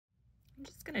I'm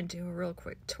just going to do a real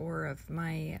quick tour of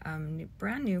my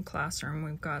brand new classroom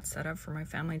we've got set up for my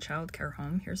family childcare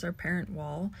home. Here's our parent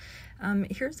wall.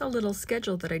 Here's a little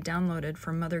schedule that I downloaded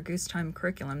from Mother Goose Time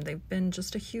curriculum. They've been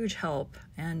just a huge help,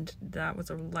 and that was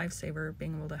a lifesaver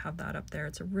being able to have that up there.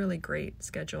 It's a really great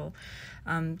schedule.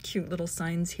 Cute little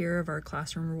signs here of our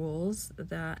classroom rules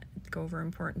that go over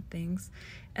important things.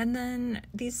 And then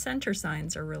these center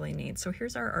signs are really neat. So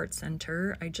here's our art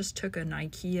center. I just took an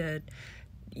IKEA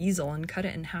easel and cut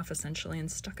it in half essentially and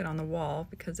stuck it on the wall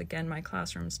because, again, my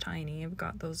classroom's tiny. I've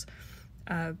got those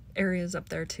areas up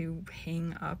there to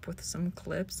hang up with some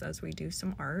clips as we do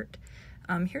some art.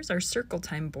 Here's our circle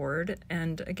time board,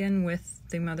 and again, with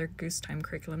the Mother Goose Time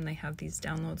curriculum, they have these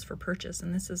downloads for purchase,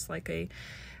 and this is like a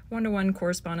one-to-one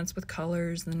correspondence with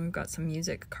colors. And then we've got some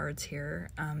music cards here.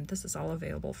 This is all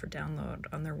available for download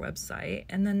on their website,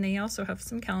 and then they also have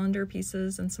some calendar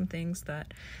pieces and some things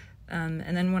that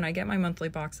and then when I get my monthly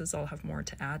boxes, I'll have more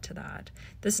to add to that.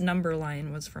 This number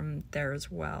line was from there as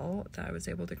well that I was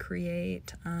able to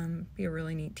create. Be a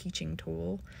really neat teaching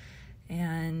tool.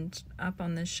 And up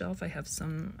on this shelf, I have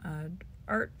some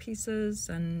art pieces,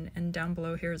 and down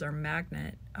below here is our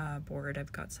magnet board.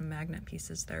 I've got some magnet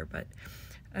pieces there, but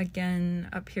again,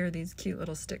 up here, these cute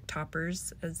little stick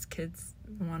toppers as kids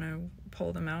want to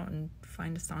pull them out and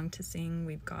find a song to sing.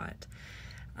 We've got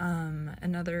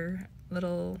another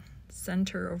little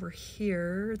center over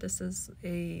here. This is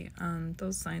a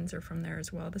those signs are from there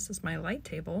as well. This is my light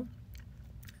table.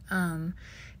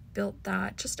 Built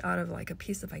that just out of like a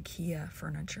piece of IKEA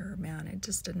furniture. Man, it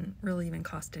just didn't really even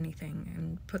cost anything,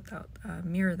 and put that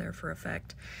mirror there for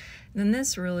effect. And then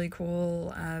this really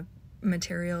cool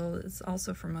material is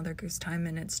also from Mother Goose Time,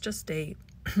 and it's just a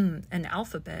an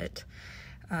alphabet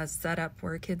setup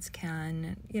where kids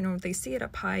can, they see it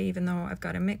up high, even though I've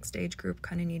got a mixed age group,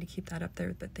 kind of need to keep that up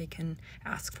there, that they can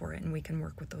ask for it and we can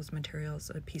work with those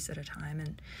materials a piece at a time.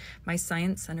 And my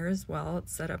science center as well,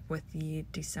 it's set up with the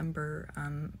December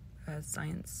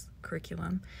science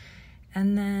curriculum.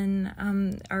 And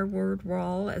then our word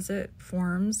wall as it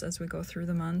forms as we go through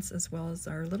the months, as well as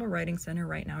our little writing center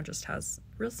right now just has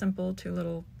real simple 2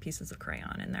 little pieces of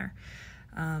crayon in there.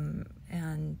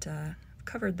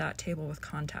 Covered that table with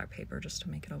contact paper just to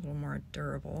make it a little more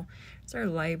durable. It's our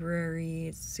library.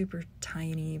 It's super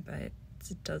tiny, but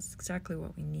it does exactly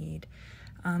what we need.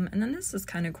 And then this is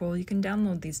kind of cool. You can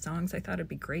download these songs. I thought it'd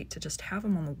be great to just have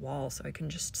them on the wall so I can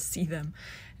just see them.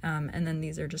 And then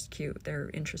these are just cute.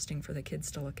 They're interesting for the kids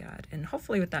to look at. And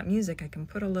hopefully with that music, I can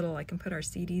put our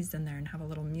CDs in there and have a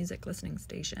little music listening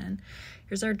station.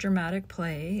 Here's our dramatic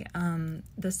play.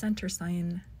 The center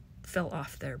sign fell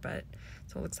off there, but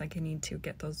so it looks like I need to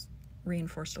get those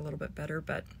reinforced a little bit better,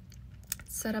 but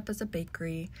it's set up as a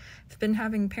bakery. I've been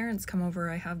having parents come over.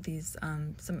 I have these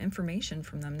some information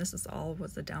from them. This is all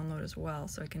was a download as well,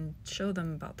 so I can show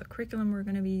them about the curriculum we're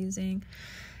going to be using.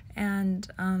 And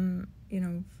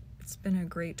it's been a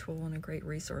great tool and a great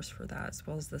resource for that, as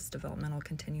well as this developmental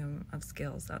continuum of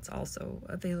skills that's also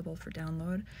available for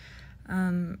download.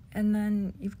 And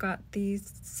then you've got the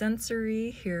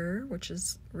sensory here, which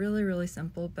is really, really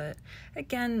simple. But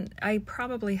again, I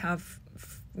probably have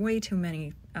way too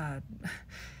many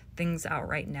things out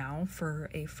right now for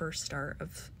a first start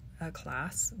of a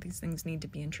class. These things need to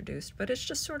be introduced, but it's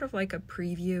just sort of like a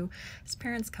preview. As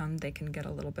parents come, they can get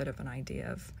a little bit of an idea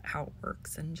of how it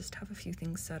works and just have a few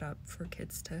things set up for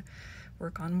kids to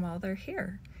work on while they're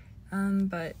here.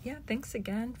 But yeah, thanks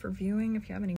again for viewing. If you have any